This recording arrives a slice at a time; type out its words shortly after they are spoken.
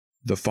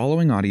The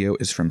following audio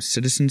is from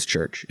Citizens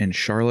Church in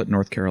Charlotte,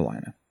 North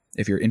Carolina.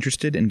 If you're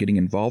interested in getting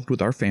involved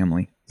with our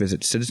family,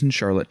 visit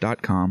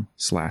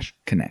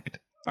citizenscharlotte.com/connect.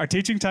 Our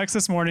teaching text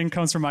this morning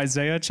comes from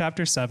Isaiah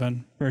chapter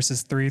 7,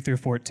 verses 3 through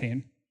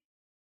 14.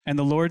 And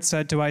the Lord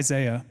said to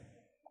Isaiah,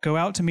 "Go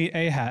out to meet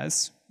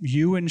Ahaz,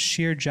 you and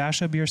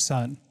Shear-Jashub your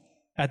son,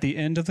 at the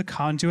end of the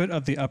conduit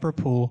of the upper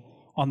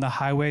pool on the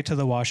highway to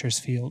the washer's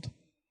field.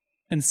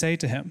 And say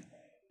to him,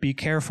 be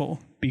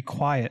careful, be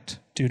quiet,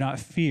 do not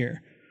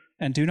fear,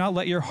 and do not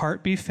let your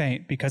heart be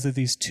faint because of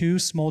these two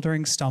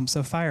smoldering stumps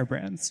of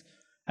firebrands,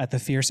 at the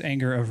fierce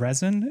anger of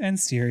Rezin and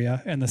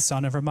Syria and the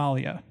son of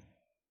Remaliah.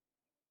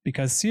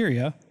 Because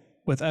Syria,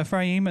 with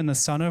Ephraim and the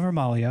son of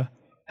Remaliah,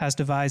 has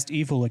devised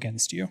evil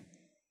against you,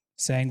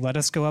 saying, let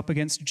us go up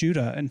against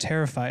Judah and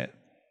terrify it,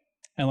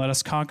 and let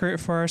us conquer it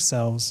for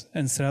ourselves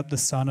and set up the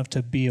son of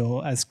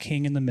Tabeel as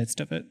king in the midst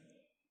of it.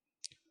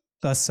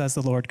 Thus says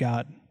the Lord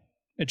God,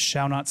 it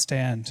shall not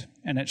stand,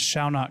 and it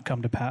shall not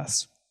come to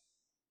pass.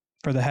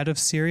 For the head of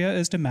Syria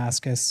is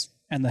Damascus,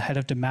 and the head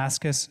of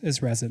Damascus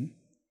is Rezin.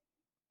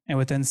 And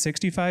within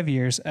 65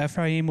 years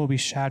Ephraim will be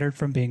shattered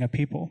from being a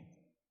people.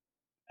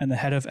 And the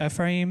head of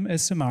Ephraim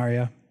is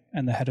Samaria,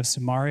 and the head of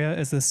Samaria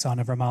is the son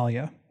of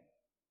Remaliah.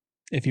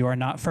 If you are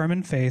not firm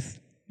in faith,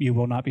 you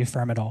will not be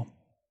firm at all."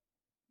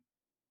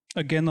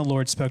 Again the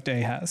Lord spoke to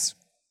Ahaz,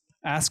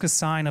 "Ask a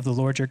sign of the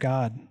Lord your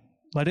God.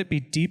 Let it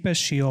be deep as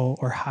Sheol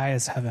or high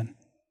as heaven."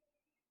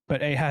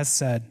 But Ahaz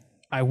said,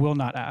 "I will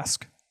not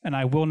ask, and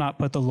I will not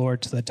put the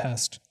Lord to the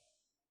test."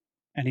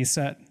 And he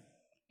said,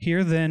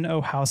 "Hear then,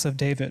 O house of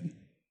David,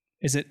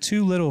 is it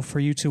too little for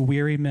you to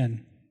weary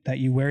men, that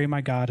you weary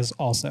my God as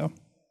also?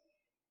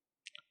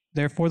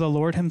 Therefore the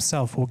Lord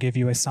himself will give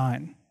you a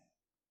sign.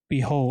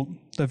 Behold,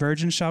 the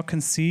virgin shall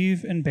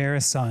conceive and bear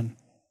a son,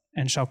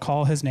 and shall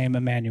call his name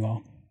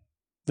Emmanuel."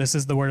 This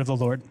is the word of the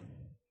Lord.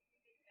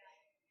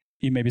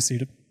 You may be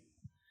seated.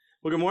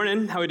 Well, good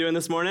morning. How are we doing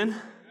this morning?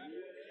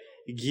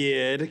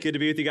 Good to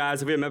be with you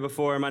guys. If we haven't met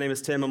before, my name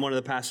is Tim. I'm one of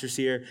the pastors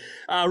here.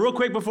 Real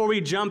quick before we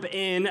jump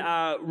in,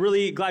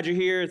 really glad you're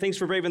here. Thanks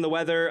for braving the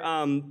weather.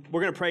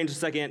 We're going to pray in just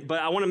a second,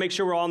 but I want to make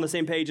sure we're all on the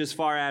same page as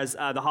far as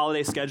the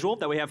holiday schedule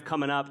that we have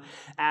coming up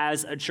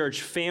as a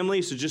church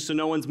family. So just so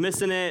no one's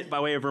missing it, by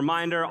way of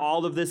reminder,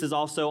 all of this is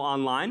also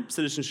online,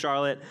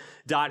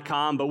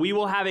 citizenscharlotte.com. But we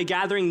will have a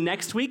gathering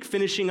next week,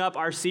 finishing up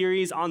our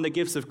series on the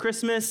gifts of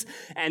Christmas.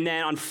 And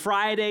then on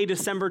Friday,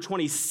 December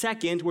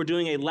 22nd, we're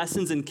doing a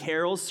Lessons and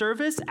Carols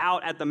service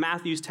out at the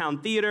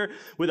Matthewstown Theater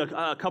with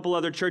a couple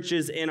other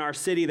churches in our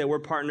city that we're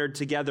partnered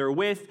together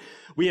with.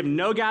 We have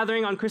no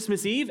gathering on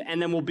Christmas Eve,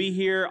 and then we'll be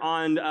here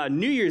on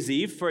New Year's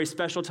Eve for a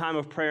special time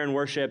of prayer and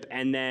worship,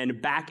 and then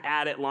back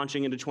at it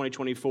launching into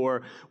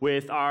 2024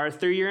 with our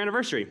 3-year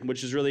anniversary,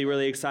 which is really,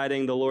 really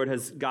exciting. The Lord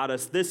has got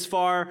us this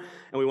far,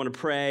 and we want to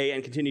pray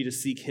and continue to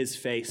seek his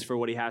face for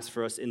what he has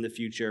for us in the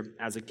future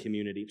as a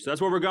community. So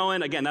that's where we're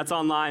going. Again, that's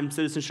online,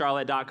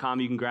 citizenscharlotte.com.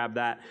 You can grab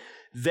that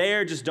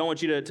there. Just don't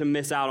want you to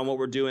miss out on what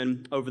we're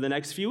doing over the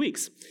next few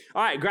weeks.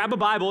 All right, grab a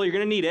Bible. You're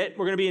going to need it.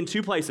 We're going to be in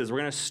two places. We're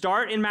going to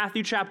start in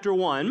Matthew chapter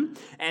 1,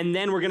 and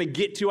then we're going to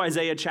get to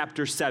Isaiah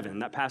chapter 7,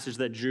 that passage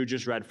that Drew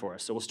just read for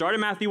us. So we'll start in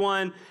Matthew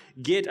 1,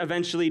 get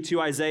eventually to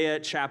Isaiah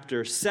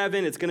chapter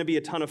 7. It's going to be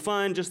a ton of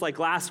fun. Just like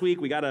last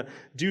week, we got to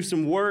do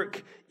some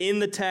work in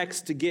the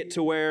text to get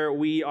to where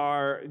we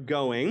are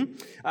going.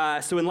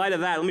 So in light of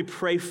that, let me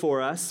pray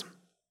for us,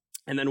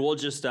 and then we'll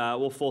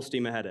full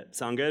steam ahead it.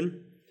 Sound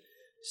good?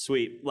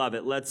 Sweet. Love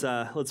it. Let's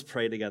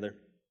pray together.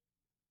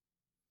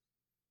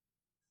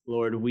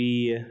 Lord,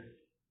 we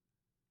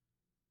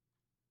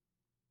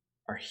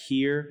are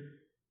here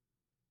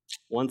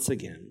once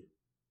again,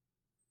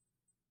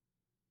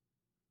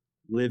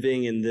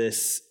 living in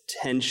this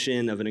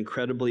tension of an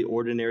incredibly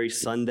ordinary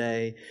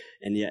Sunday,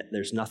 and yet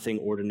there's nothing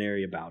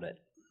ordinary about it.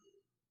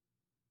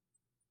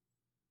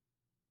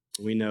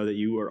 We know that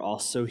you are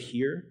also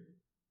here,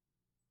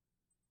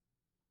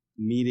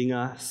 meeting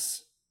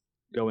us,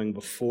 going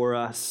before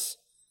us,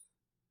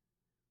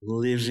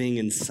 living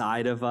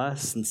inside of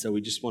us. And so we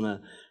just want to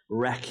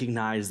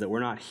recognize that we're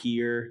not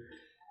here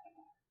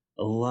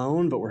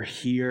alone, but we're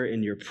here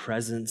in your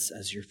presence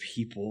as your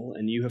people,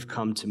 and you have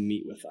come to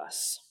meet with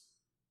us.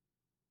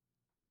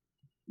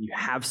 You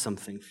have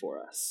something for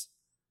us.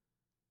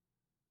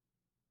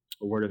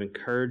 A word of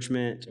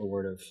encouragement, a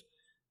word of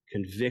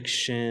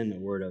conviction, a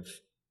word of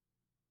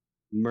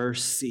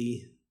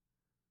mercy.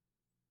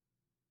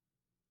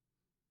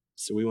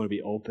 So we want to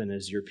be open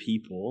as your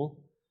people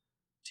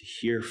to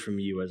hear from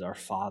you as our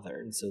Father.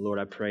 And so, Lord,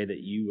 I pray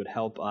that you would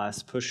help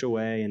us push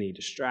away any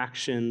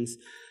distractions,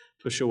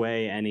 push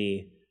away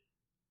any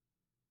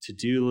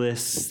to-do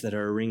lists that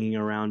are ringing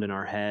around in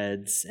our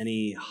heads,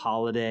 any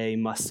holiday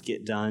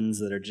must-get-dones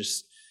that are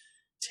just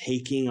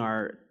taking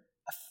our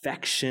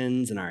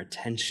affections and our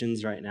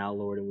attentions right now,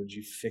 Lord, and would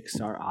you fix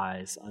our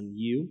eyes on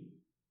you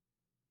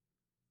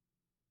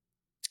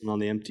and on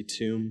the empty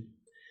tomb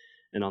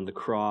and on the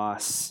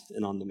cross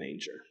and on the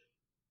manger.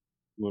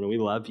 Lord, we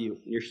love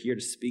you. You're here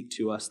to speak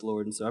to us,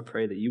 Lord, and so I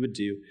pray that you would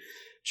do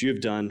what you have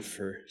done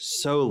for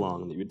so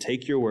long, that you would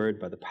take your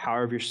word by the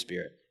power of your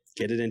Spirit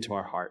Get it into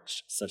our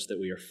hearts such that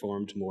we are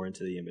formed more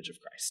into the image of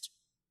Christ.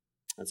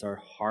 That's our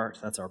heart.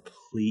 That's our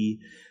plea.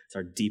 It's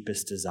our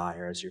deepest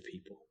desire as your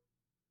people.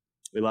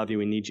 We love you.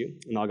 We need you.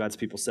 And all God's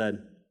people said,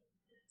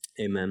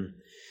 amen.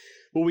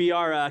 Well, we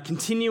are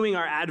continuing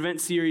our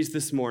Advent series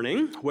this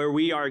morning, where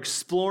we are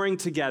exploring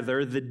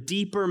together the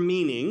deeper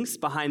meanings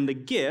behind the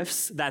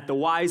gifts that the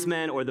wise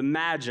men or the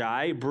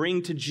magi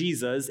bring to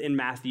Jesus in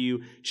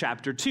Matthew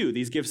chapter 2.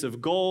 These gifts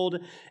of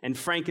gold and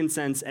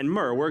frankincense and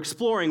myrrh. We're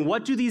exploring,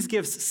 what do these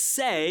gifts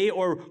say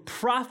or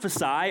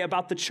prophesy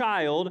about the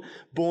child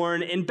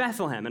born in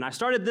Bethlehem? And I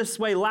started this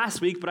way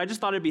last week, but I just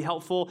thought it'd be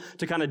helpful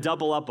to kind of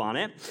double up on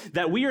it,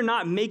 that we are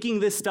not making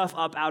this stuff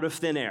up out of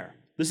thin air.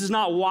 This is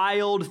not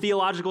wild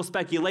theological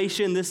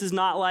speculation. This is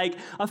not like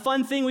a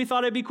fun thing we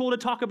thought it'd be cool to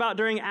talk about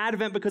during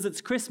Advent because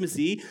it's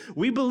Christmassy.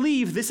 We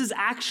believe this is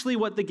actually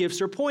what the gifts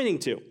are pointing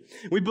to.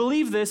 We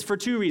believe this for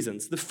two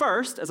reasons. The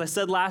first, as I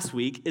said last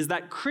week, is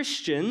that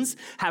Christians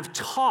have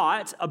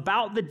taught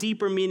about the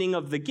deeper meaning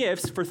of the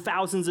gifts for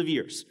thousands of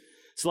years.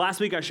 So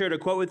last week I shared a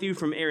quote with you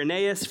from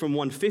Irenaeus from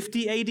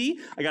 150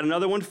 AD. I got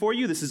another one for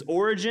you. This is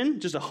Origen,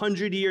 just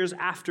 100 years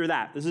after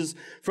that. This is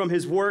from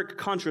his work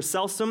Contra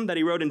Celsum that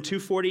he wrote in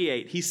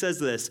 248. He says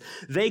this: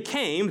 "They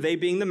came, they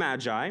being the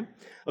Magi,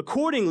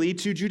 accordingly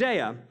to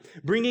Judea,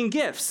 bringing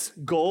gifts,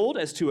 gold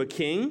as to a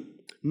king,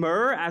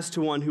 myrrh as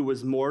to one who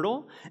was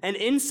mortal, and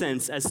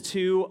incense as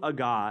to a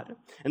god.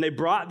 And they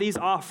brought these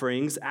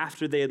offerings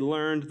after they had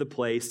learned the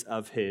place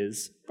of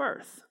his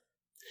birth."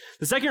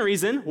 The second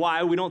reason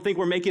why we don't think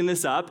we're making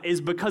this up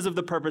is because of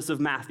the purpose of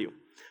Matthew.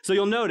 So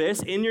you'll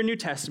notice in your New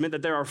Testament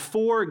that there are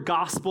four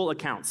gospel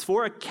accounts,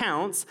 four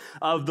accounts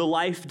of the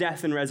life,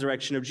 death, and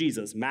resurrection of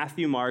Jesus: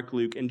 Matthew, Mark,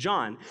 Luke, and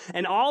John.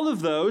 And all of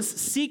those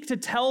seek to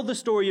tell the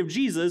story of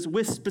Jesus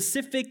with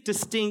specific,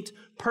 distinct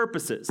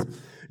purposes.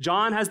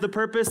 John has the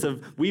purpose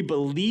of we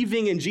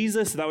believing in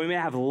Jesus so that we may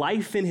have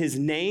life in his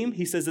name,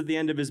 he says at the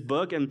end of his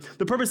book. And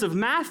the purpose of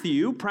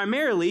Matthew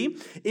primarily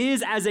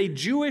is as a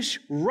Jewish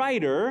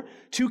writer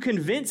to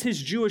convince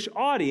his Jewish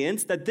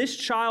audience that this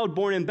child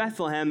born in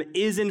Bethlehem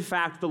is in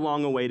fact the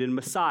long-awaited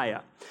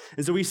Messiah.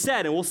 And so we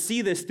said, and we'll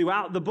see this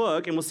throughout the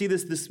book, and we'll see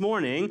this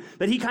morning,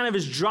 that he kind of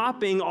is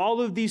dropping all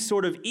of these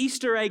sort of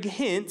Easter egg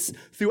hints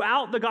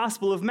throughout the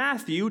Gospel of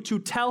Matthew to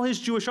tell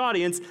his Jewish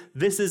audience,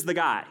 this is the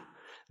guy.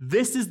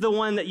 This is the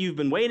one that you've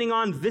been waiting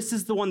on. This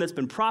is the one that's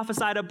been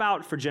prophesied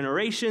about for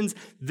generations.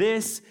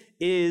 This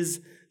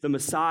is the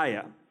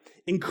Messiah,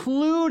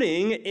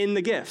 including in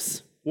the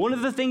gifts. One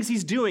of the things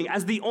he's doing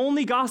as the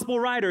only gospel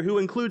writer who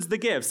includes the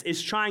gifts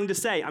is trying to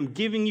say, I'm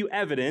giving you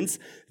evidence.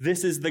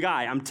 This is the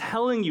guy. I'm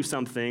telling you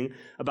something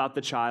about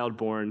the child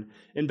born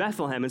in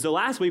Bethlehem. And so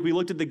last week we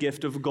looked at the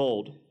gift of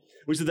gold,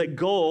 which is that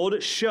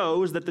gold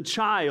shows that the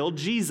child,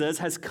 Jesus,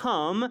 has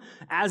come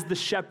as the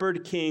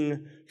shepherd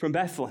king from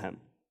Bethlehem.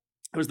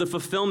 It was the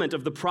fulfillment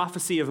of the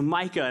prophecy of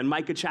Micah in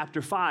Micah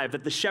chapter 5,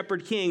 that the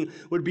shepherd king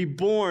would be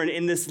born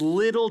in this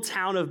little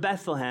town of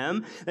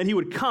Bethlehem, and he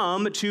would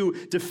come to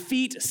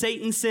defeat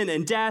Satan, sin,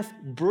 and death,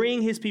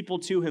 bring his people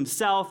to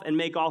himself, and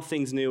make all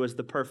things new as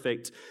the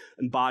perfect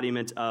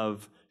embodiment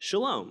of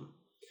shalom.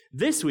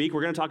 This week,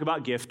 we're going to talk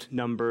about gift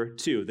number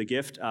 2, the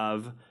gift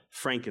of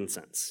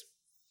frankincense.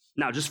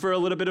 Now, just for a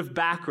little bit of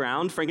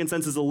background,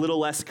 frankincense is a little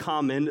less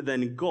common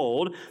than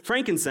gold.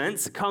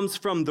 Frankincense comes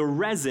from the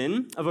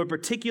resin of a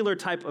particular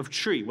type of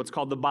tree, what's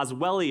called the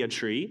boswellia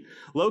tree,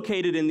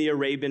 located in the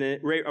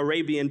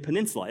Arabian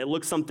Peninsula. It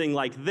looks something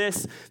like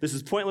this. This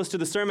is pointless to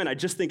the sermon. I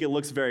just think it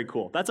looks very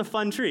cool. That's a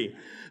fun tree,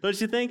 don't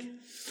you think?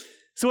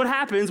 So what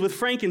happens with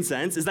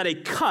frankincense is that a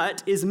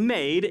cut is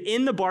made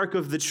in the bark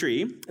of the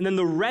tree, and then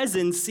the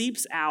resin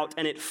seeps out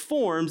and it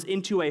forms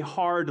into a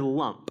hard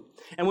lump.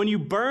 And when you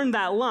burn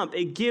that lump,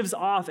 it gives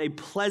off a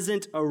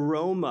pleasant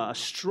aroma, a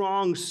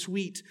strong,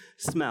 sweet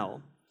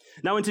smell.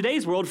 Now, in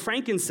today's world,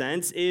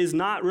 frankincense is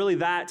not really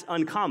that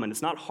uncommon.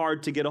 It's not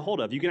hard to get a hold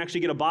of. You can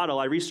actually get a bottle,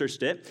 I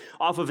researched it,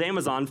 off of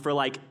Amazon for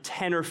like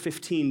 $10 or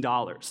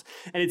 $15.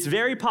 And it's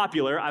very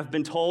popular, I've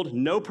been told,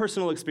 no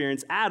personal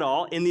experience at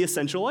all, in the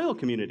essential oil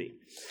community.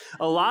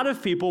 A lot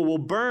of people will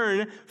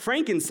burn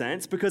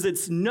frankincense because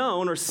it's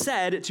known or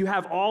said to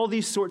have all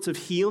these sorts of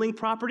healing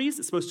properties.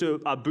 It's supposed to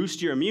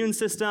boost your immune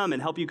system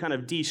and help you kind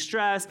of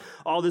de-stress,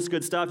 all this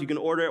good stuff. You can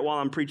order it while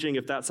I'm preaching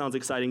if that sounds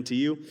exciting to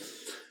you.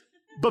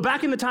 But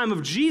back in the time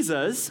of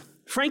Jesus,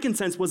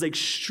 frankincense was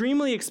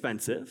extremely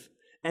expensive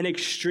and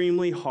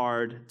extremely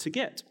hard to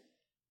get.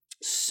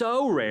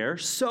 So rare,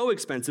 so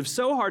expensive,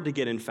 so hard to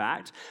get, in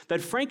fact, that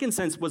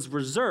frankincense was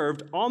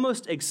reserved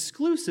almost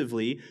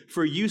exclusively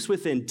for use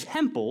within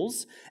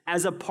temples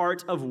as a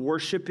part of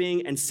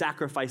worshiping and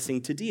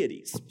sacrificing to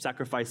deities,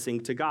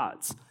 sacrificing to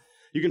gods.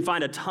 You can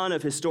find a ton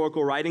of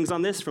historical writings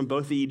on this from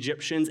both the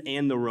Egyptians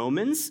and the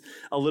Romans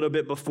a little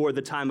bit before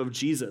the time of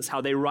Jesus,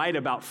 how they write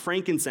about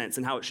frankincense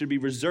and how it should be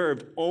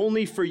reserved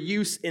only for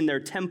use in their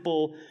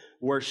temple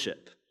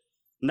worship.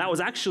 And that was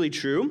actually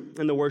true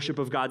in the worship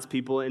of God's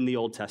people in the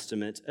Old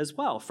Testament as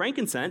well.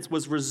 Frankincense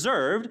was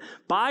reserved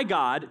by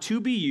God to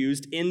be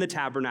used in the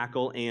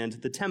tabernacle and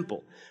the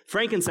temple.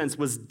 Frankincense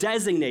was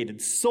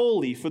designated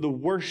solely for the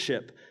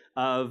worship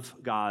of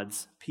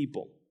God's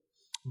people.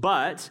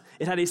 But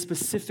it had a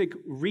specific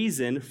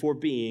reason for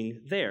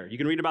being there. You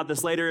can read about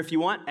this later if you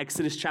want.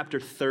 Exodus chapter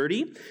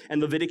 30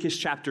 and Leviticus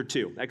chapter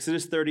 2.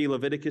 Exodus 30,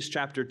 Leviticus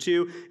chapter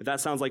 2, if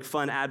that sounds like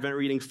fun Advent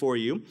reading for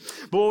you.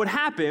 But what would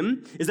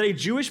happen is that a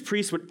Jewish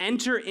priest would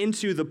enter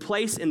into the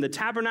place in the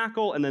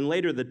tabernacle and then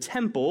later the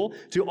temple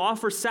to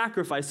offer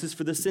sacrifices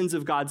for the sins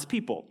of God's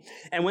people.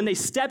 And when they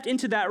stepped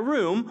into that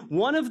room,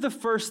 one of the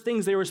first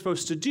things they were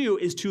supposed to do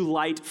is to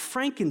light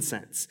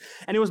frankincense.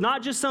 And it was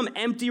not just some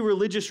empty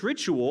religious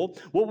ritual.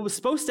 What was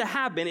supposed to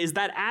happen is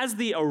that as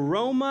the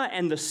aroma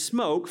and the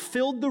smoke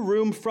filled the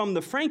room from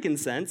the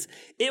frankincense,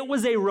 it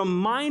was a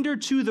reminder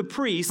to the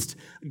priest,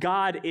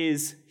 God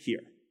is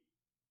here.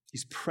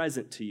 He's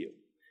present to you.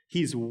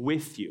 He's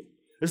with you.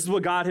 This is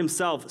what God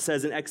himself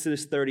says in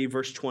Exodus 30,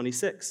 verse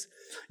 26.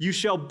 You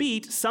shall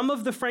beat some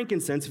of the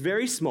frankincense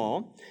very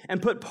small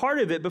and put part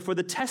of it before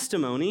the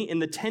testimony in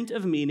the tent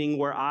of meeting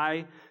where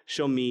I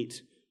shall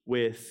meet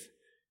with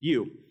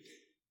you.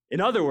 In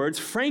other words,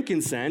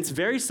 frankincense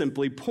very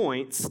simply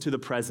points to the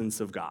presence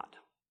of God.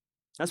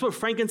 That's what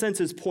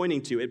frankincense is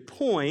pointing to. It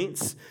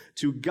points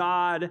to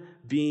God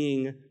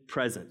being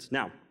present.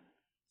 Now,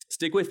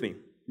 stick with me.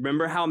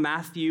 Remember how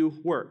Matthew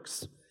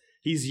works.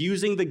 He's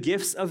using the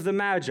gifts of the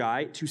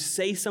Magi to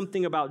say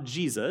something about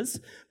Jesus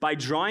by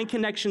drawing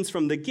connections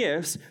from the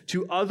gifts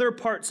to other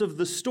parts of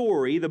the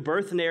story, the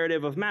birth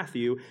narrative of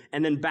Matthew,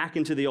 and then back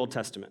into the Old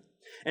Testament.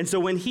 And so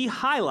when he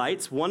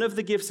highlights one of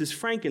the gifts is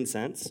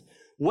frankincense,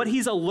 what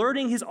he's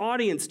alerting his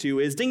audience to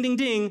is, ding, ding,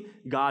 ding,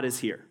 God is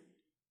here.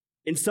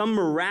 In some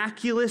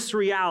miraculous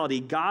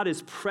reality, God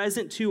is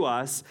present to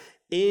us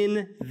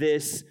in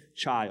this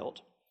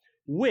child,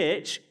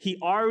 which he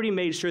already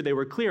made sure they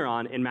were clear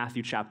on in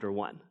Matthew chapter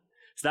 1.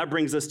 So that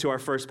brings us to our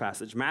first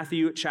passage,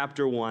 Matthew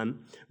chapter 1,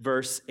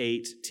 verse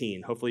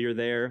 18. Hopefully you're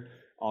there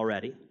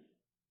already.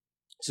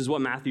 This is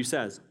what Matthew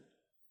says.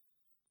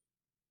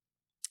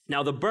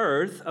 Now the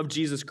birth of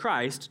Jesus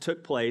Christ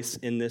took place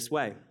in this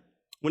way.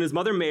 When his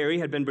mother Mary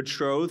had been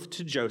betrothed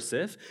to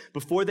Joseph,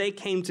 before they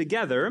came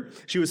together,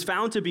 she was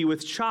found to be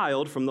with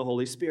child from the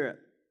Holy Spirit.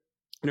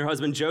 And her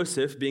husband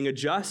Joseph, being a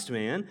just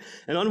man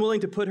and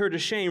unwilling to put her to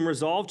shame,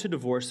 resolved to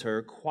divorce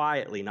her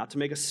quietly, not to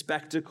make a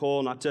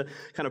spectacle, not to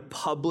kind of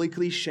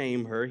publicly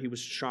shame her. He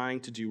was trying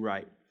to do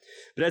right.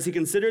 But as he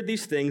considered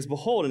these things,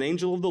 behold, an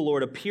angel of the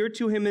Lord appeared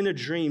to him in a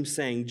dream,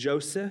 saying,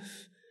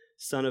 Joseph,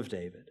 son of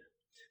David,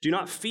 do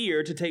not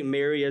fear to take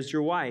Mary as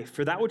your wife,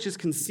 for that which is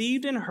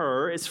conceived in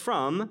her is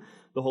from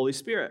the Holy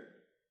Spirit.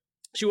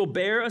 She will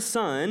bear a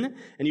son,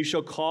 and you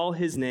shall call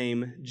his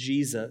name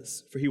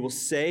Jesus, for he will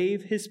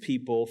save his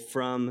people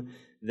from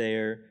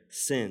their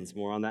sins.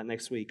 More on that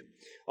next week.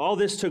 All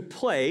this took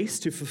place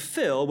to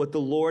fulfill what the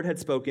Lord had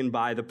spoken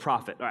by the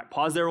prophet. All right,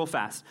 pause there real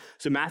fast.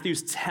 So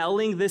Matthew's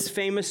telling this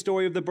famous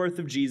story of the birth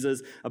of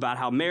Jesus about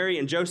how Mary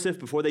and Joseph,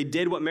 before they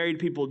did what married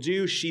people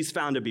do, she's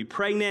found to be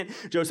pregnant.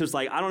 Joseph's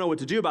like, I don't know what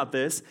to do about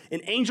this.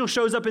 An angel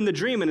shows up in the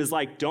dream and is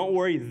like, don't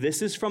worry,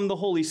 this is from the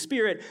Holy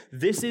Spirit.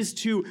 This is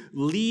to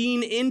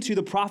lean into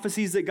the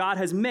prophecies that God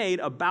has made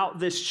about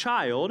this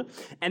child.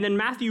 And then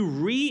Matthew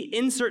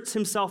reinserts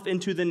himself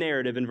into the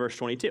narrative in verse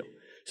 22.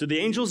 So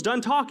the angel's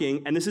done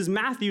talking, and this is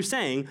Matthew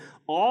saying,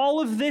 all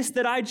of this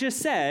that I just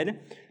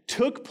said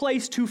took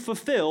place to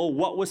fulfill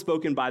what was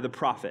spoken by the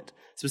prophet,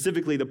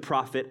 specifically the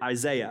prophet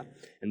Isaiah.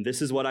 And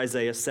this is what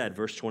Isaiah said,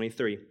 verse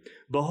 23.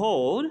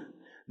 Behold,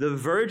 the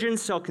virgin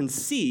shall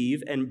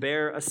conceive and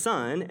bear a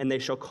son, and they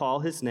shall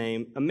call his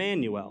name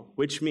Emmanuel,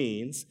 which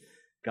means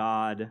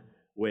God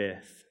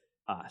with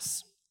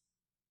us.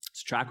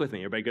 So track with me.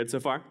 Everybody good so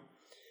far?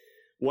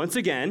 Once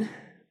again,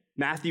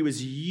 Matthew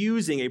is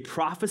using a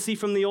prophecy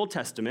from the Old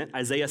Testament,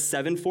 Isaiah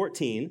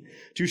 7:14,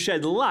 to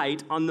shed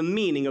light on the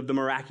meaning of the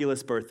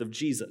miraculous birth of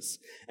Jesus.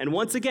 And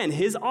once again,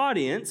 his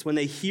audience, when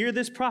they hear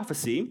this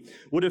prophecy,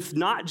 would have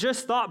not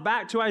just thought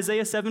back to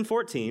Isaiah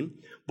 7:14,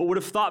 but would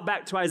have thought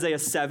back to Isaiah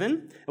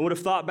 7, and would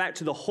have thought back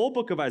to the whole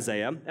book of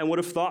Isaiah, and would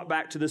have thought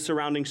back to the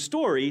surrounding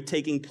story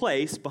taking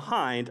place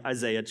behind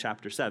Isaiah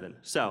chapter 7.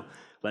 So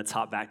let's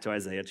hop back to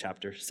Isaiah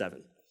chapter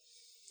 7.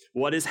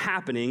 What is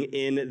happening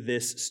in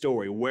this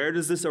story? Where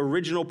does this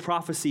original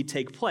prophecy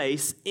take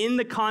place in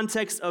the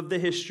context of the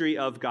history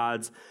of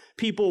God's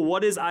people?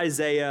 What is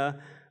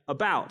Isaiah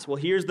about? Well,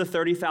 here's the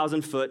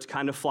 30,000-foot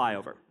kind of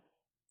flyover.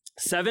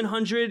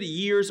 700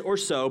 years or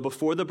so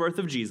before the birth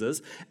of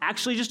Jesus,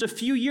 actually just a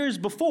few years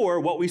before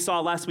what we saw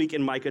last week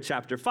in Micah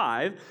chapter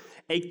 5,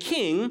 a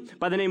king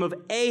by the name of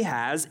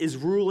Ahaz is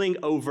ruling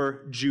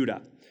over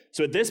Judah.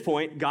 So at this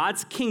point,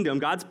 God's kingdom,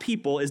 God's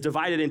people, is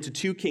divided into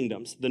two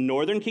kingdoms, the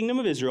northern kingdom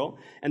of Israel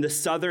and the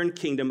southern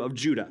kingdom of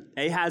Judah.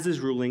 Ahaz is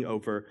ruling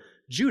over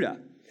Judah.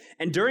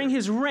 And during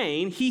his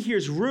reign, he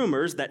hears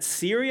rumors that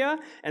Syria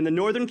and the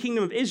northern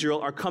kingdom of Israel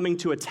are coming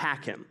to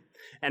attack him.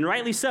 And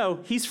rightly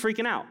so, he's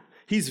freaking out.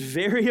 He's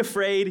very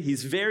afraid.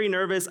 He's very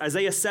nervous.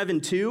 Isaiah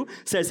 7:2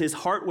 says his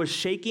heart was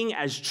shaking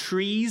as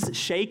trees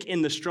shake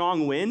in the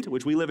strong wind,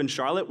 which we live in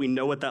Charlotte. We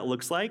know what that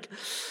looks like.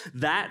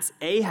 That's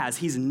Ahaz.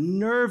 He's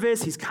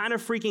nervous. He's kind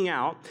of freaking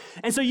out.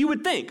 And so you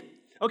would think,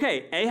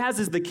 okay, Ahaz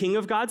is the king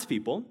of God's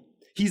people.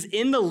 He's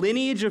in the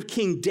lineage of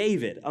King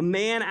David, a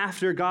man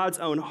after God's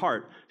own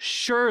heart.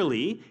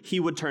 Surely he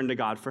would turn to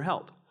God for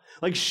help.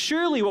 Like,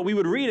 surely what we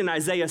would read in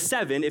Isaiah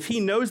 7, if he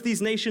knows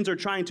these nations are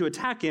trying to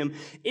attack him,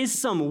 is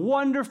some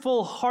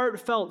wonderful,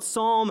 heartfelt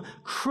psalm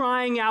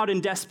crying out in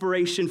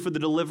desperation for the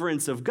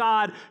deliverance of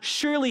God.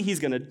 Surely he's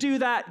going to do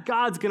that.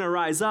 God's going to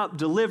rise up,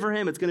 deliver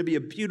him. It's going to be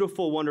a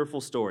beautiful,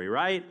 wonderful story,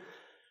 right?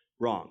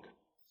 Wrong.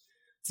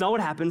 It's not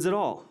what happens at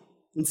all.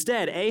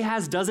 Instead,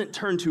 Ahaz doesn't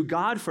turn to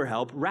God for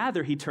help.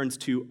 Rather, he turns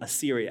to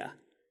Assyria,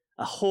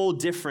 a whole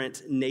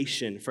different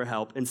nation, for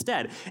help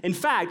instead. In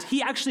fact,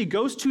 he actually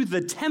goes to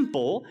the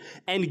temple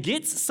and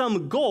gets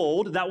some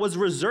gold that was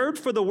reserved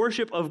for the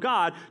worship of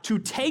God to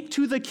take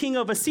to the king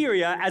of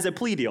Assyria as a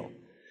plea deal.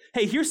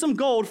 Hey, here's some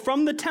gold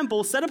from the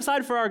temple set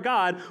aside for our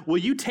God. Will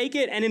you take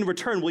it? And in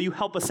return, will you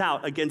help us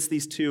out against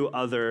these two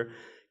other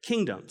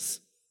kingdoms?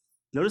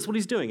 Notice what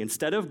he's doing.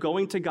 Instead of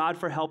going to God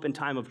for help in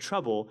time of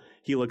trouble,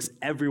 he looks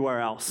everywhere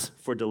else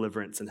for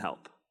deliverance and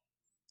help.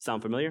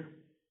 Sound familiar?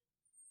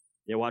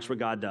 Yeah, watch what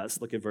God does.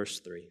 Look at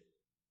verse 3.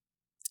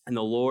 And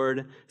the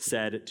Lord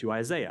said to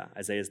Isaiah.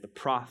 Isaiah is the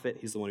prophet.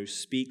 He's the one who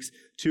speaks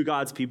to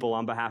God's people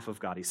on behalf of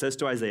God. He says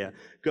to Isaiah,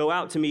 go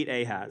out to meet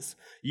Ahaz,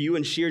 you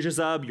and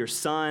Shear-Jashub, your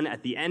son,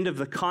 at the end of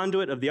the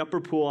conduit of the upper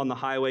pool on the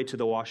highway to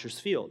the washer's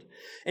field.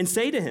 And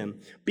say to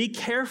him, be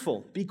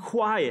careful, be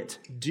quiet,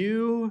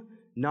 do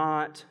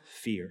not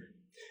fear.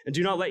 And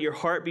do not let your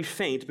heart be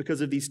faint because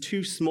of these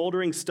two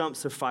smoldering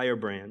stumps of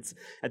firebrands,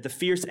 at the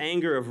fierce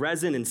anger of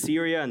Rezin and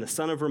Syria and the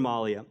son of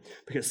Remaliah.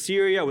 Because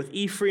Syria with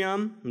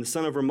Ephraim and the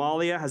son of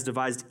Remaliah has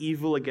devised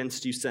evil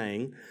against you,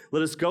 saying,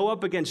 let us go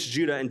up against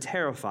Judah and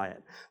terrify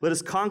it. Let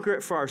us conquer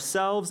it for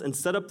ourselves and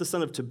set up the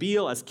son of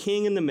Tabeel as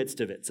king in the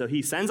midst of it. So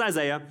he sends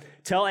Isaiah,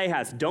 tell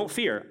Ahaz, don't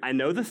fear. I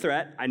know the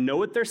threat. I know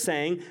what they're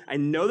saying. I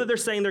know that they're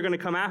saying they're going to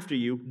come after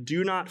you.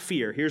 Do not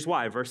fear. Here's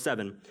why. Verse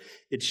 7.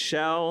 It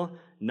shall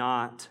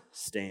not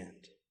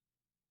stand,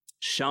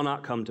 shall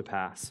not come to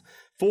pass.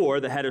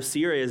 For the head of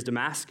Syria is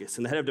Damascus,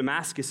 and the head of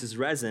Damascus is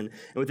Rezin.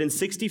 And within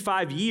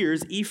 65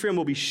 years, Ephraim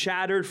will be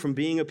shattered from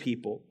being a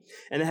people.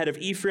 And the head of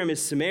Ephraim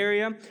is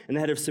Samaria, and the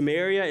head of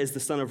Samaria is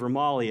the son of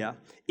Remaliah.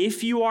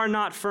 If you are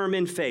not firm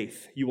in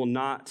faith, you will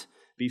not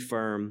be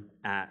firm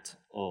at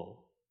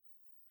all.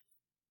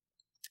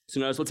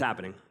 So notice what's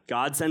happening.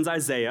 God sends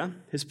Isaiah,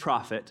 his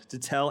prophet, to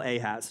tell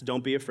Ahaz,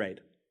 don't be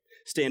afraid.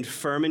 Stand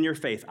firm in your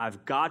faith.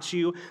 I've got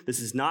you. This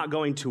is not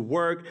going to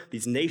work.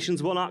 These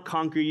nations will not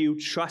conquer you.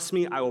 Trust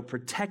me, I will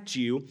protect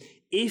you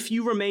if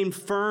you remain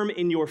firm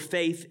in your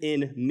faith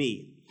in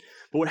me.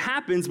 But what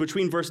happens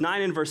between verse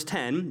 9 and verse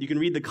 10, you can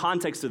read the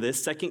context of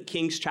this, 2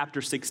 Kings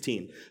chapter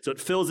 16. So it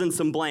fills in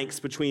some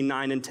blanks between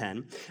 9 and 10.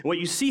 And what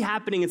you see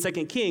happening in 2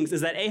 Kings is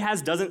that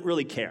Ahaz doesn't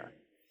really care.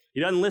 He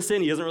doesn't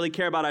listen. He doesn't really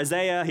care about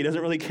Isaiah. He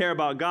doesn't really care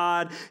about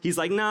God. He's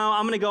like, no,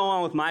 I'm going to go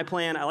on with my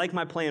plan. I like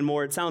my plan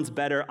more. It sounds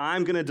better.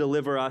 I'm going to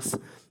deliver us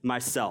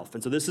myself.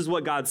 And so this is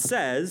what God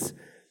says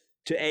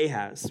to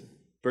Ahaz.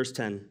 Verse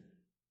 10.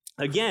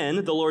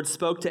 Again, the Lord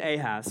spoke to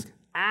Ahaz.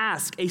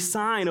 Ask a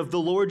sign of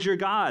the Lord your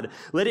God.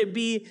 Let it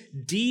be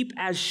deep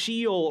as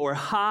Sheol or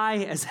high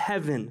as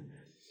heaven.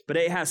 But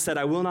Ahaz said,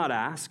 I will not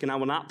ask, and I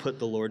will not put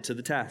the Lord to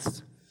the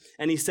test.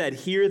 And he said,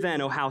 hear then,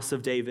 O house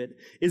of David,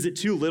 is it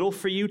too little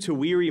for you to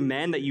weary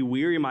men that you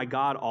weary my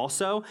God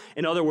also?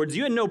 In other words,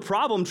 you had no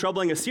problem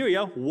troubling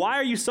Assyria. Why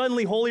are you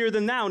suddenly holier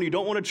than thou and you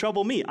don't want to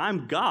trouble me?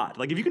 I'm God.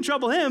 Like, if you can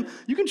trouble him,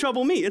 you can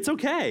trouble me. It's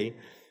okay.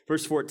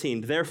 Verse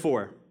 14,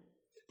 therefore,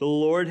 the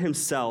Lord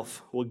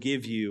himself will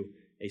give you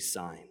a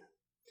sign.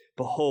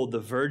 Behold, the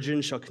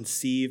virgin shall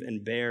conceive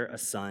and bear a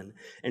son,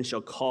 and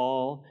shall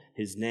call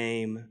his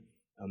name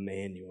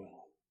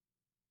Emmanuel.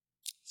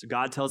 So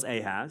God tells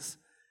Ahaz,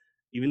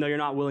 even though you're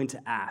not willing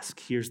to ask,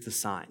 here's the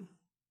sign.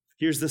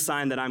 Here's the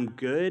sign that I'm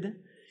good,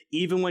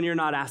 even when you're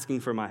not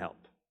asking for my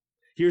help.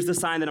 Here's the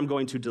sign that I'm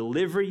going to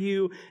deliver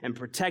you and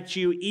protect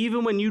you,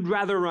 even when you'd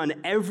rather run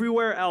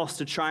everywhere else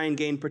to try and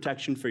gain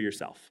protection for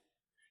yourself.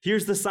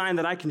 Here's the sign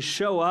that I can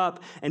show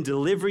up and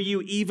deliver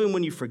you, even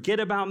when you forget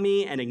about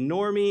me and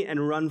ignore me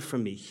and run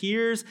from me.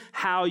 Here's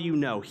how you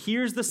know.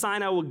 Here's the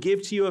sign I will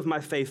give to you of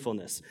my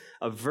faithfulness.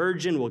 A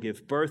virgin will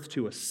give birth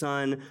to a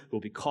son who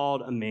will be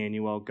called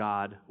Emmanuel,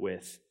 God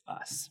with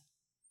us.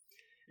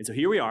 And so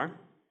here we are,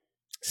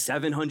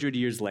 700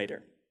 years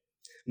later.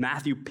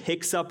 Matthew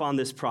picks up on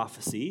this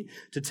prophecy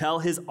to tell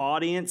his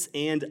audience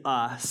and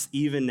us,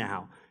 even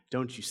now,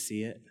 don't you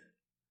see it?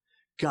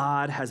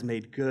 God has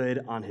made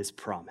good on his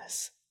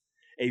promise.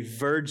 A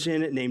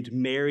virgin named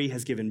Mary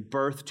has given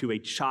birth to a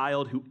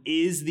child who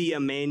is the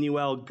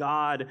Emmanuel,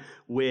 God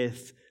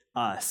with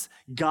us.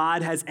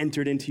 God has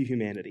entered into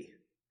humanity.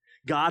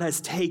 God has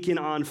taken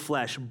on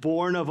flesh,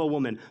 born of a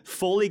woman.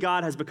 Fully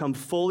God has become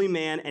fully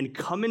man and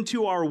come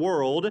into our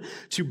world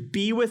to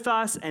be with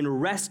us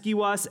and rescue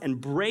us and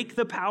break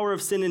the power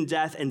of sin and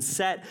death and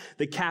set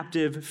the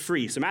captive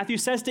free. So Matthew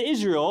says to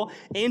Israel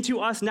and to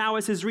us now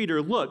as his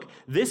reader, look,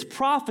 this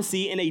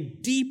prophecy in a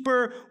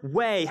deeper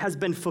way has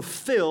been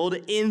fulfilled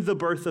in the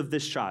birth of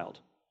this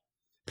child.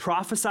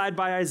 Prophesied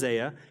by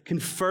Isaiah,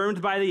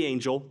 confirmed by the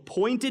angel,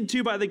 pointed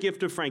to by the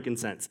gift of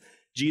frankincense.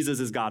 Jesus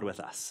is God with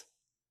us.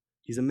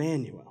 He's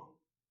Emmanuel.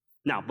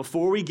 Now,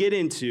 before we get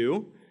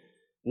into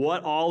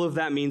what all of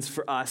that means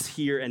for us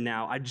here and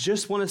now, I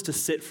just want us to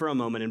sit for a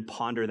moment and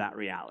ponder that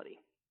reality.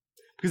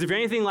 Because if you're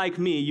anything like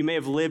me, you may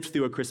have lived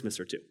through a Christmas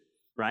or two,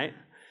 right?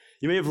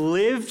 You may have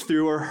lived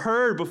through or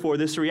heard before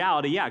this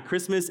reality. Yeah,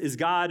 Christmas is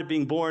God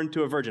being born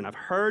to a virgin. I've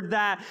heard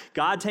that,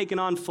 God taking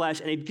on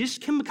flesh, and it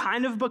just can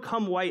kind of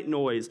become white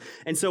noise.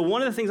 And so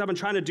one of the things I've been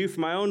trying to do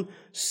for my own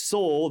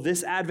soul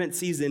this Advent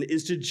season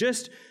is to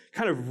just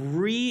kind of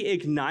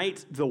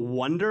reignite the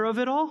wonder of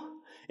it all.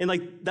 And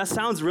like, that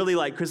sounds really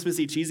like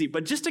Christmassy cheesy,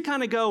 but just to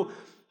kind of go,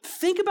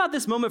 think about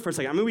this moment for a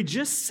second. I mean, we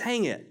just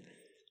sang it.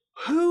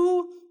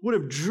 Who would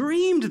have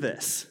dreamed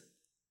this?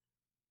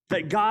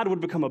 That God would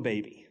become a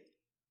baby.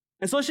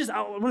 And so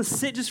I want to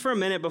sit just for a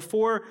minute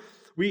before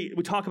we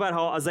talk about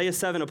how Isaiah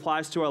 7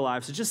 applies to our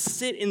lives. So just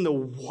sit in the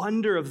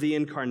wonder of the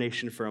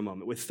incarnation for a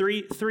moment with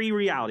three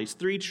realities,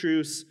 three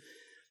truths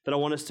that I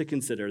want us to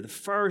consider. The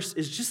first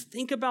is just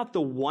think about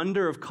the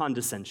wonder of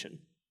condescension.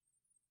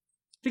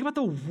 Think about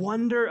the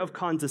wonder of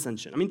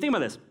condescension. I mean, think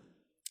about this,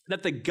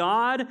 that the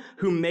God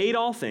who made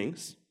all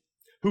things,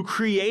 who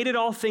created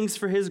all things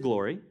for his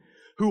glory,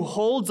 who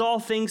holds all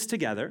things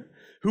together,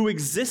 who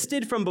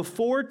existed from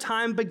before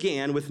time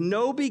began with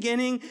no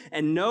beginning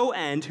and no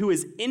end, who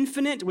is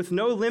infinite with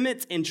no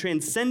limits and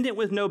transcendent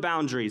with no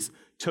boundaries,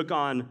 took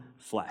on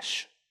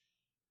flesh.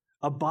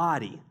 A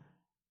body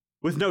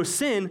with no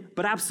sin,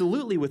 but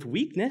absolutely with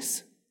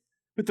weakness,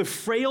 with the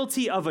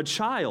frailty of a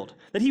child,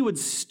 that he would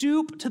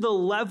stoop to the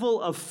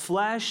level of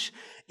flesh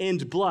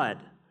and blood.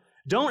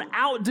 Don't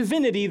out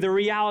divinity the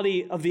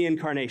reality of the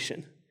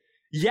incarnation.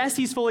 Yes,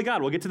 he's fully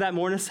God. We'll get to that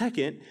more in a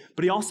second,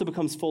 but he also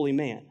becomes fully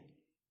man.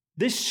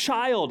 This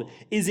child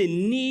is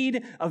in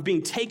need of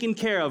being taken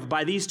care of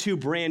by these two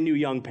brand new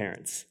young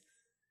parents,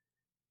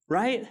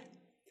 right?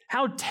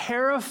 How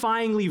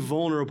terrifyingly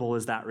vulnerable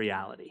is that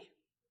reality?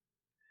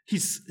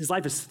 His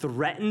life is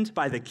threatened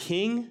by the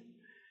king.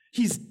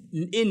 He's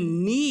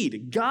in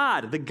need.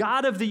 God, the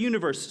God of the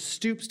universe,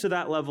 stoops to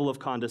that level of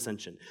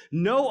condescension.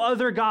 No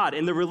other God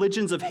in the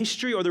religions of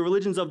history or the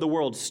religions of the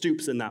world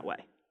stoops in that way.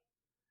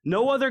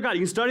 No other God.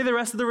 You can study the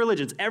rest of the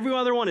religions. Every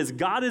other one is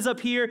God is up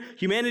here,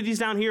 humanity's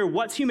down here.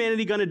 What's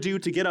humanity going to do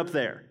to get up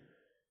there?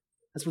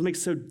 That's what makes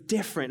it so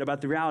different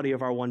about the reality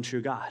of our one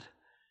true God,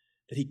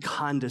 that he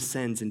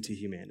condescends into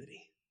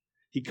humanity.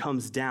 He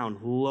comes down,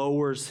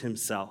 lowers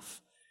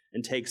himself,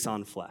 and takes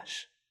on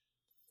flesh.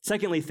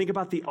 Secondly, think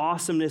about the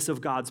awesomeness of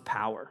God's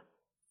power.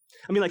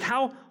 I mean, like,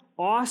 how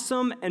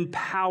awesome and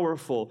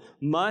powerful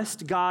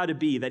must God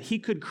be that he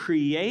could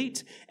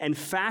create and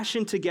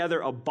fashion together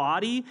a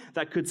body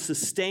that could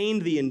sustain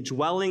the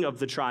indwelling of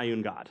the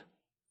triune God?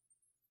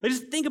 Like,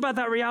 just think about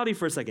that reality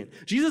for a second.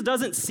 Jesus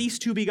doesn't cease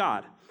to be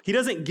God. He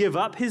doesn't give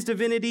up his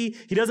divinity.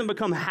 He doesn't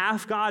become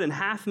half God and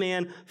half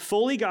man.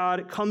 Fully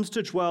God, comes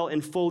to dwell in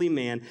fully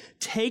man,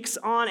 takes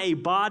on a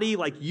body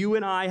like you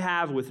and I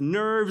have with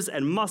nerves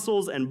and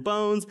muscles and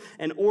bones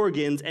and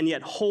organs, and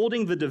yet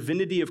holding the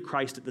divinity of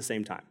Christ at the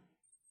same time.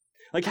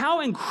 Like,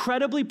 how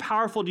incredibly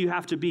powerful do you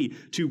have to be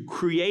to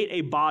create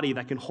a body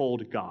that can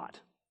hold God?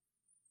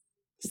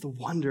 It's the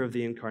wonder of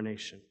the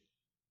incarnation.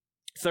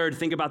 Third,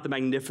 think about the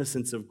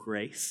magnificence of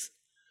grace.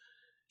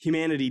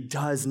 Humanity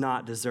does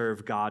not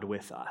deserve God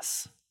with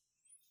us.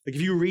 Like,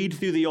 if you read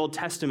through the Old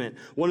Testament,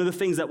 one of the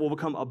things that will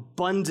become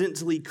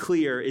abundantly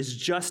clear is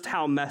just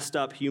how messed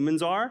up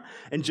humans are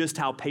and just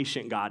how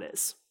patient God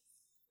is.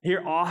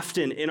 Hear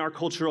often in our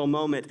cultural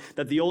moment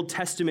that the Old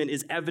Testament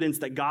is evidence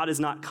that God is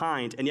not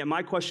kind, and yet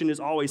my question is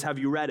always, have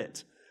you read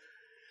it?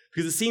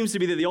 Because it seems to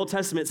be that the Old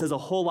Testament says a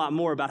whole lot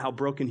more about how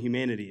broken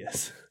humanity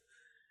is.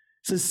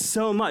 It says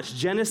so much,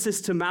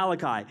 Genesis to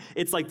Malachi.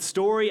 It's like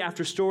story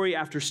after story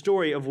after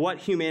story of what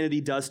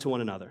humanity does to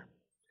one another.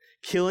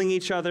 Killing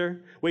each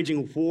other,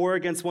 waging war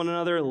against one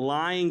another,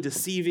 lying,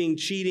 deceiving,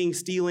 cheating,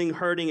 stealing,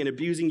 hurting, and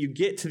abusing. You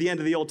get to the end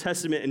of the Old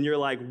Testament and you're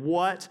like,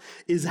 what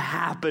is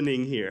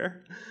happening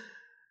here?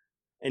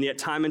 And yet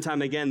time and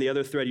time again, the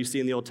other thread you see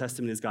in the Old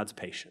Testament is God's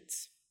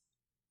patience.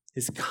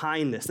 His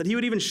kindness, that he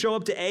would even show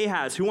up to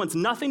Ahaz, who wants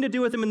nothing to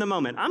do with him in the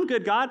moment. I'm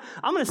good, God.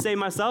 I'm going to save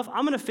myself.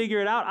 I'm going to figure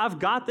it out. I've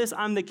got this.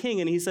 I'm the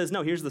king. And he says,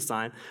 no, here's the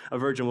sign. A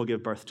virgin will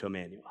give birth to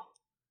Emmanuel.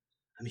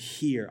 I'm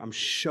here. I'm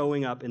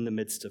showing up in the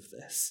midst of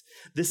this.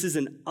 This is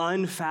an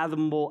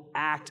unfathomable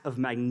act of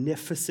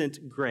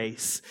magnificent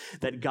grace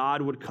that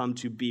God would come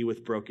to be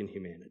with broken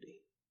humanity.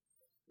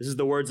 This is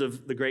the words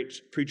of the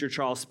great preacher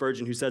Charles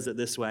Spurgeon, who says it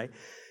this way.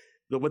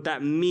 But what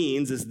that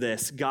means is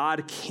this: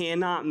 God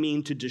cannot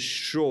mean to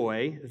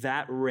destroy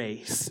that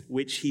race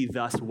which he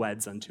thus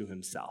weds unto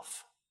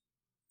himself.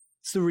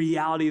 It's the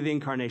reality of the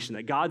incarnation,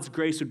 that God's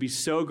grace would be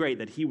so great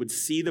that he would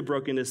see the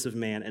brokenness of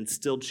man and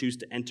still choose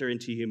to enter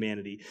into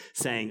humanity,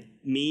 saying,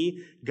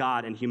 me,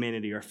 God, and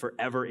humanity are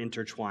forever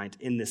intertwined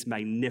in this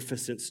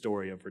magnificent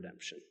story of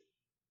redemption.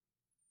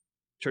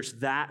 Church,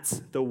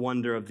 that's the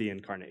wonder of the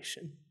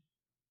incarnation.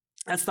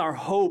 That's our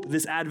hope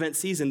this Advent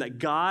season, that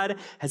God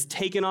has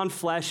taken on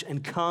flesh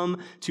and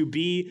come to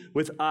be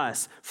with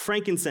us.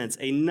 Frankincense,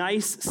 a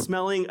nice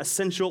smelling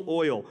essential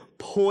oil,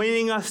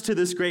 pointing us to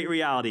this great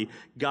reality.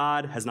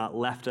 God has not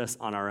left us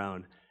on our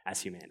own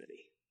as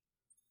humanity.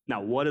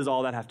 Now, what does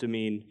all that have to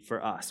mean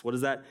for us? What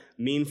does that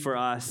mean for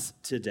us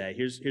today?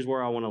 Here's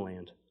where I want to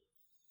land.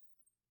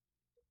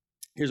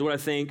 Here's what I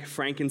think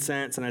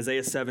frankincense and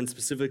Isaiah 7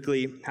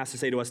 specifically has to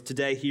say to us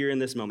today, here in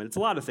this moment. It's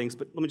a lot of things,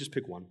 but let me just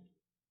pick one.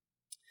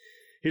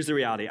 Here's the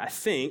reality. I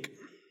think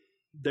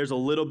there's a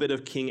little bit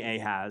of King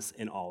Ahaz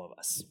in all of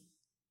us.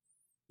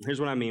 Here's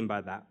what I mean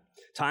by that.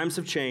 Times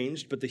have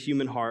changed, but the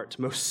human heart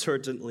most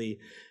certainly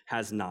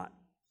has not.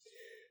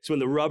 So when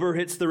the rubber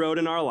hits the road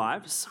in our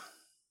lives,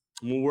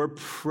 when we're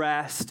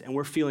pressed and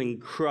we're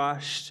feeling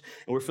crushed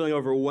and we're feeling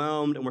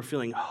overwhelmed and we're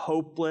feeling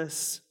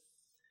hopeless,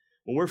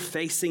 when we're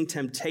facing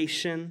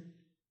temptation,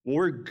 when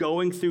we're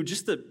going through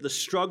just the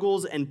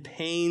struggles and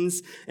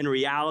pains and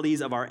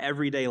realities of our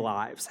everyday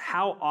lives,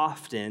 how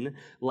often,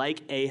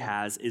 like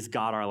Ahaz, is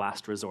God our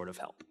last resort of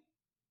help?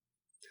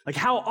 Like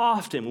how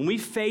often, when we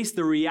face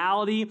the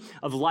reality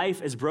of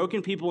life as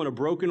broken people in a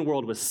broken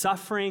world with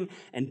suffering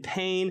and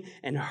pain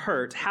and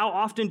hurt, how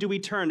often do we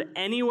turn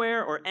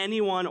anywhere or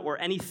anyone or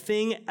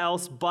anything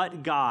else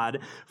but God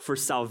for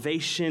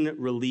salvation,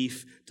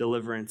 relief,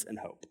 deliverance, and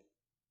hope?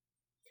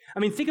 I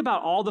mean, think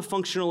about all the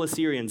functional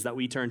Assyrians that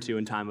we turn to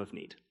in time of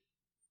need.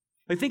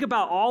 Like, think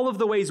about all of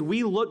the ways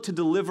we look to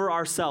deliver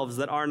ourselves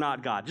that are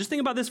not God. Just think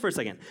about this for a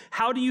second.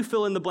 How do you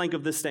fill in the blank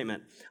of this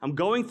statement? I'm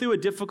going through a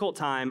difficult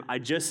time. I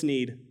just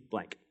need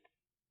blank.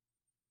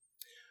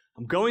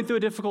 I'm going through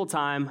a difficult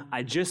time.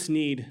 I just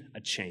need a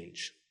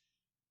change.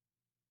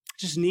 I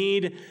just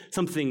need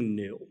something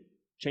new.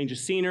 Change of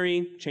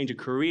scenery, change of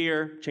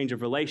career, change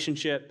of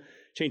relationship,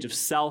 change of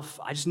self.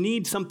 I just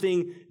need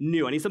something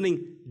new. I need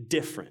something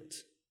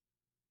different.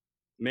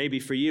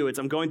 Maybe for you, it's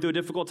I'm going through a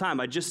difficult time.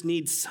 I just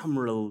need some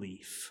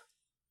relief.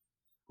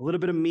 A little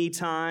bit of me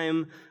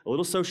time, a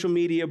little social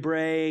media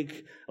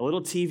break, a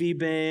little TV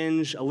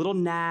binge, a little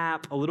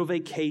nap, a little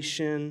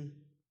vacation.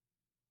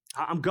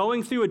 I'm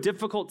going through a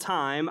difficult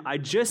time. I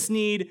just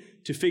need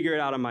to figure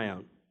it out on my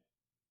own.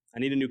 I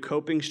need a new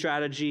coping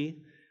strategy.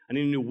 I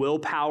need a new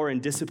willpower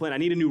and discipline. I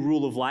need a new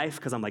rule of life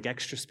because I'm like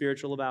extra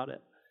spiritual about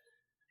it.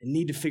 I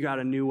need to figure out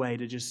a new way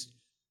to just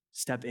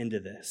step into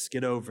this,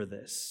 get over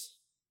this.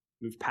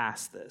 Move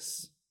past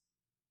this.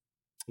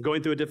 I'm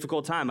going through a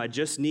difficult time. I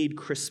just need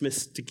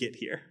Christmas to get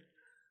here.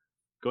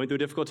 Going through a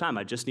difficult time.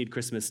 I just need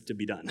Christmas to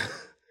be done.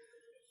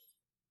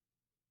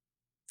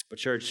 But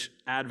church,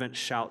 Advent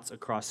shouts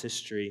across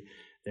history,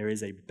 there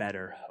is a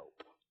better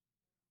hope.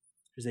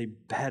 There's a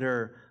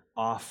better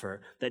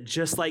offer that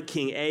just like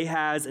King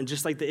Ahaz and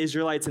just like the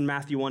Israelites in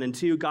Matthew 1 and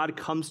 2, God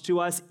comes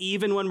to us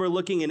even when we're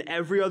looking in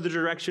every other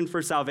direction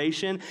for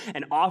salvation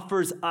and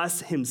offers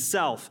us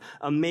himself,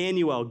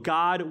 Emmanuel,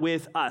 God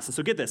with us. And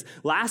so get this.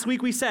 Last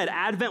week we said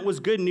Advent was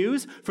good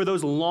news for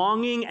those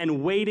longing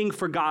and waiting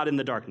for God in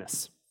the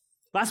darkness.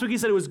 Last week he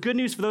said it was good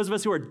news for those of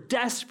us who are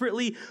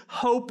desperately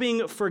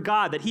hoping for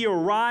God, that he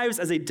arrives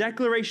as a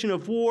declaration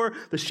of war,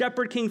 the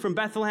shepherd king from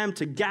Bethlehem,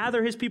 to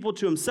gather his people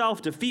to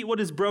himself, defeat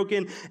what is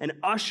broken, and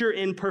usher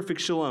in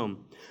perfect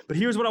shalom. But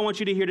here's what I want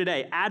you to hear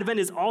today. Advent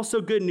is also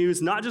good news,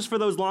 not just for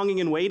those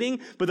longing and waiting,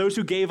 but those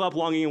who gave up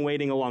longing and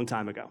waiting a long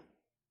time ago.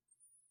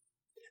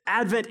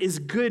 Advent is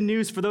good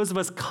news for those of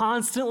us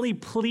constantly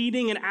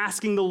pleading and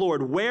asking the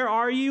Lord, where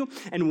are you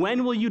and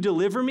when will you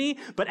deliver me?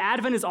 But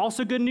Advent is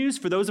also good news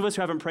for those of us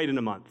who haven't prayed in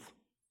a month.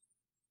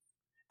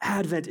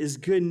 Advent is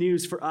good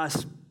news for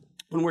us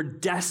when we're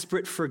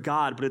desperate for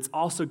God, but it's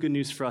also good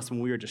news for us when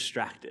we are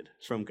distracted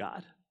from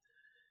God.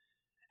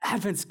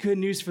 Advent's good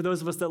news for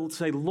those of us that will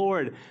say,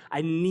 Lord,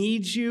 I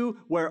need you.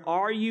 Where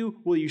are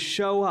you? Will you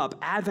show up?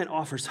 Advent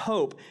offers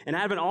hope. And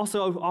Advent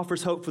also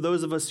offers hope for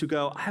those of us who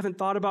go, I haven't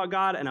thought about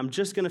God, and I'm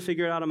just going to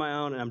figure it out on my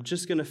own, and I'm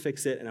just going to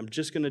fix it, and I'm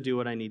just going to do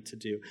what I need to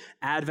do.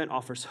 Advent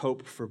offers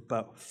hope for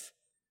both.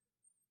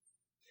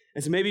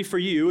 And so maybe for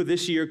you,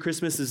 this year,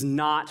 Christmas is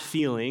not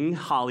feeling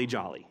holly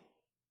jolly.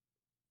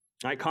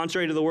 Right?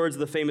 Contrary to the words of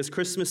the famous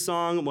Christmas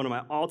song, one of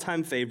my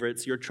all-time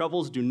favorites, your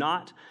troubles do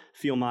not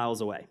feel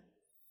miles away.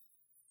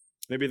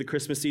 Maybe the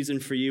Christmas season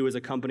for you is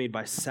accompanied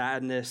by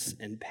sadness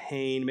and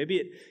pain.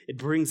 Maybe it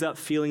brings up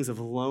feelings of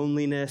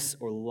loneliness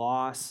or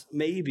loss.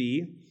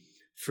 Maybe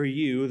for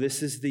you,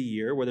 this is the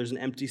year where there's an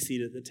empty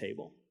seat at the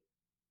table.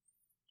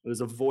 There's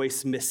a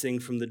voice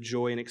missing from the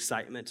joy and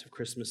excitement of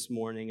Christmas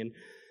morning. And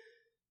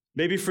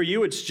maybe for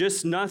you, it's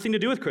just nothing to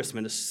do with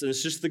Christmas.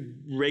 It's just the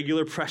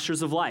regular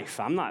pressures of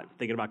life. I'm not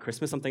thinking about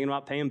Christmas. I'm thinking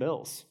about paying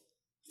bills.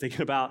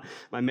 Thinking about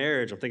my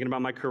marriage, I'm thinking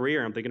about my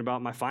career, I'm thinking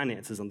about my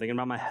finances, I'm thinking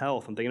about my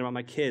health, I'm thinking about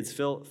my kids,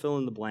 fill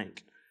in the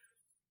blank.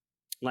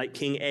 Like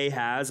King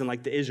Ahaz and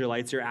like the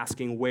Israelites, you're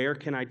asking, where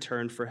can I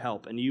turn for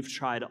help? And you've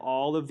tried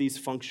all of these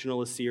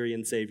functional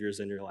Assyrian saviors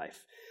in your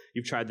life.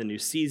 You've tried the new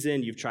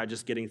season, you've tried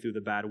just getting through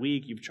the bad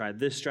week, you've tried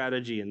this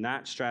strategy and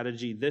that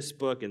strategy, this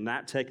book and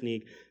that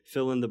technique,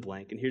 fill in the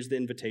blank. And here's the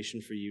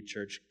invitation for you,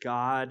 church.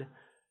 God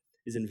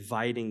is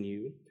inviting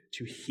you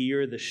to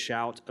hear the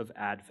shout of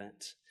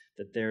Advent,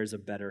 that there is a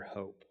better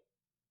hope.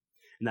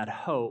 And that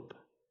hope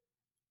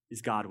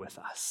is God with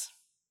us.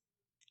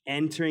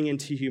 Entering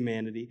into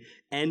humanity,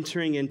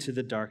 entering into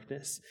the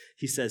darkness.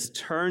 He says,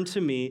 turn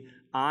to me,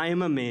 I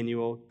am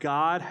Emmanuel.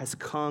 God has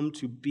come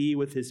to be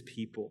with his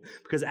people.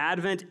 Because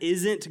Advent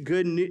isn't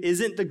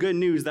the good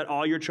news that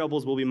all your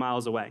troubles will be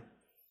miles away.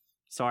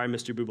 Sorry,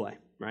 Mr. Bublé,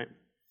 right?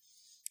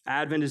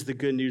 Advent is the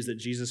good news that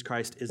Jesus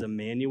Christ is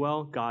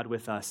Emmanuel, God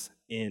with us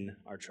in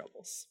our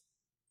troubles,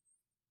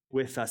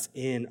 with us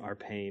in our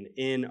pain,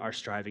 in our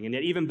striving. And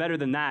yet even better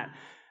than that,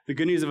 the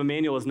good news of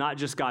Emmanuel is not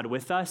just God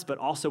with us, but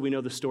also we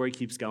know the story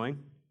keeps going.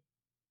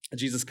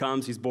 Jesus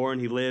comes, he's born,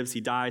 he lives,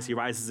 he dies, he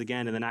rises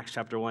again, and in Acts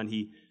chapter 1,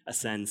 he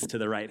ascends to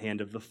the right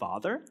hand of the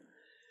Father.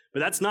 But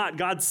that's not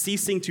God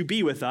ceasing to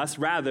be with us.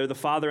 Rather, the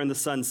Father and the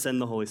Son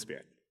send the Holy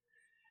Spirit.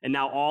 And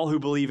now all who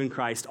believe in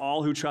Christ,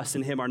 all who trust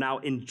in him are now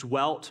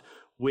indwelt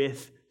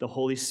with the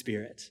Holy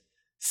Spirit,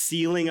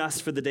 sealing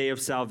us for the day of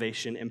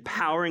salvation,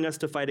 empowering us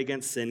to fight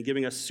against sin,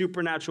 giving us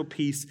supernatural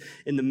peace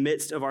in the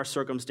midst of our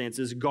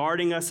circumstances,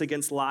 guarding us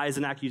against lies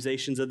and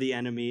accusations of the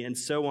enemy, and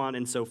so on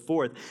and so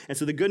forth. And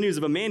so the good news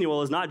of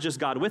Emmanuel is not just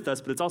God with us,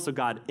 but it's also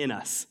God in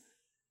us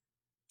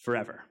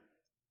forever.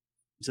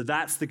 So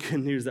that's the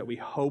good news that we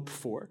hope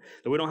for,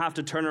 that we don't have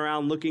to turn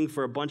around looking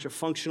for a bunch of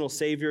functional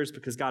saviors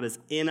because God is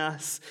in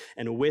us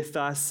and with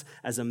us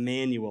as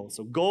Emmanuel.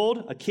 So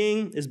gold, a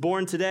king, is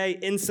born today.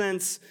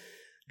 Incense,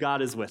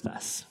 God is with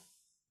us.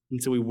 And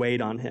so we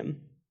wait on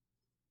him.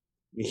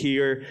 We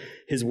hear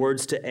his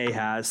words to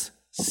Ahaz,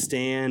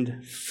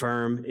 stand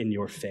firm in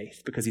your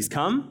faith, because he's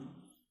come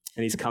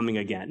and he's coming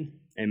again.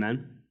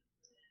 Amen.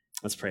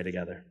 Let's pray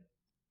together.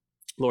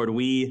 Lord,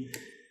 we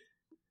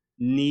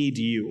need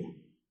you.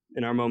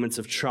 In our moments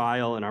of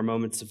trial, in our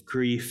moments of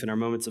grief, in our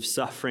moments of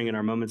suffering, in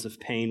our moments of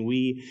pain,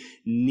 we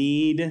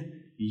need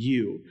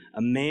you.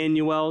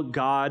 Emmanuel,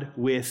 God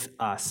with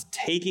us,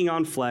 taking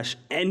on flesh,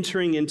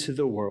 entering into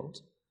the world.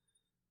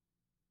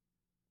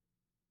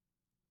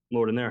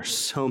 Lord, and there are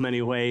so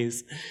many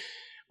ways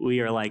we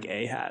are like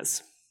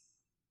Ahaz,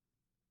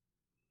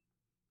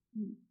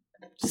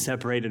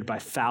 separated by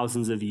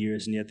thousands of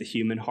years, and yet the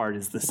human heart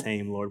is the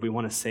same, Lord. We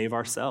want to save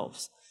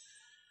ourselves.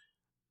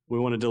 We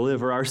want to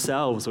deliver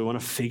ourselves. We want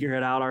to figure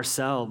it out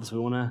ourselves. We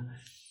want to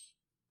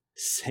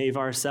save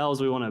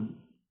ourselves. We want to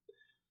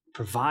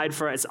provide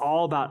for us. It's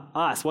all about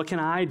us. What can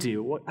I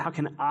do? How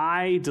can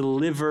I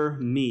deliver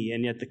me?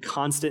 And yet the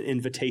constant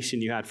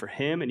invitation you had for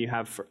him and you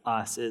have for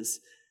us is,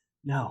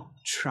 no,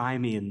 try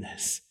me in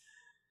this.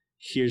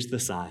 Here's the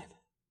sign.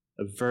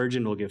 A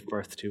virgin will give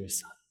birth to a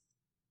son.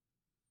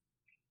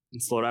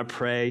 And so, Lord, I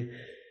pray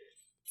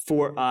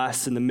for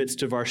us in the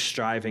midst of our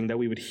striving that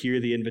we would hear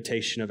the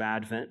invitation of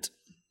Advent.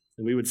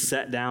 And we would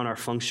set down our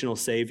functional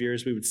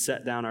saviors. We would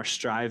set down our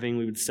striving.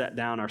 We would set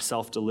down our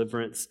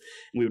self-deliverance.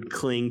 And we would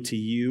cling to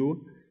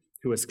you,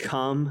 who has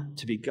come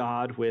to be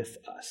God with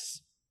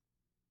us.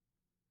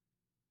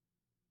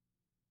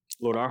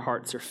 Lord, our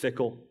hearts are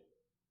fickle.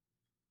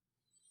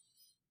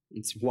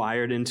 It's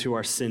wired into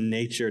our sin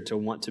nature to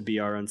want to be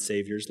our own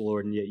saviors,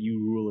 Lord, and yet you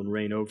rule and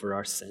reign over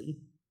our sin. And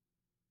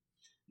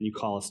you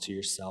call us to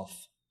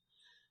yourself.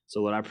 So,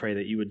 Lord, I pray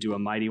that you would do a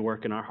mighty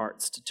work in our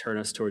hearts to turn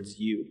us towards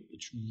you, the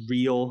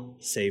real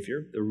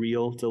Savior, the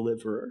real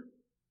deliverer,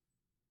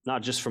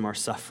 not just from our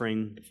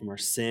suffering, but from our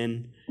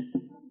sin,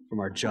 from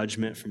our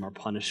judgment, from our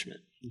punishment.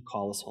 You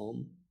call us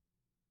home.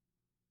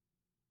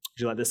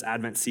 Would you let this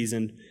Advent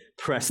season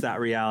press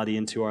that reality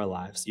into our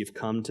lives? You've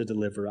come to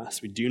deliver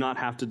us. We do not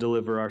have to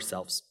deliver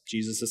ourselves.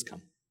 Jesus has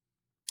come.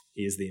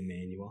 He is the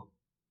Emmanuel.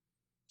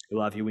 We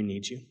love you. We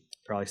need you.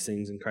 Probably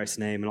sings in Christ's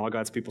name. And all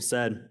God's people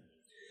said,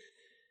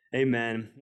 amen.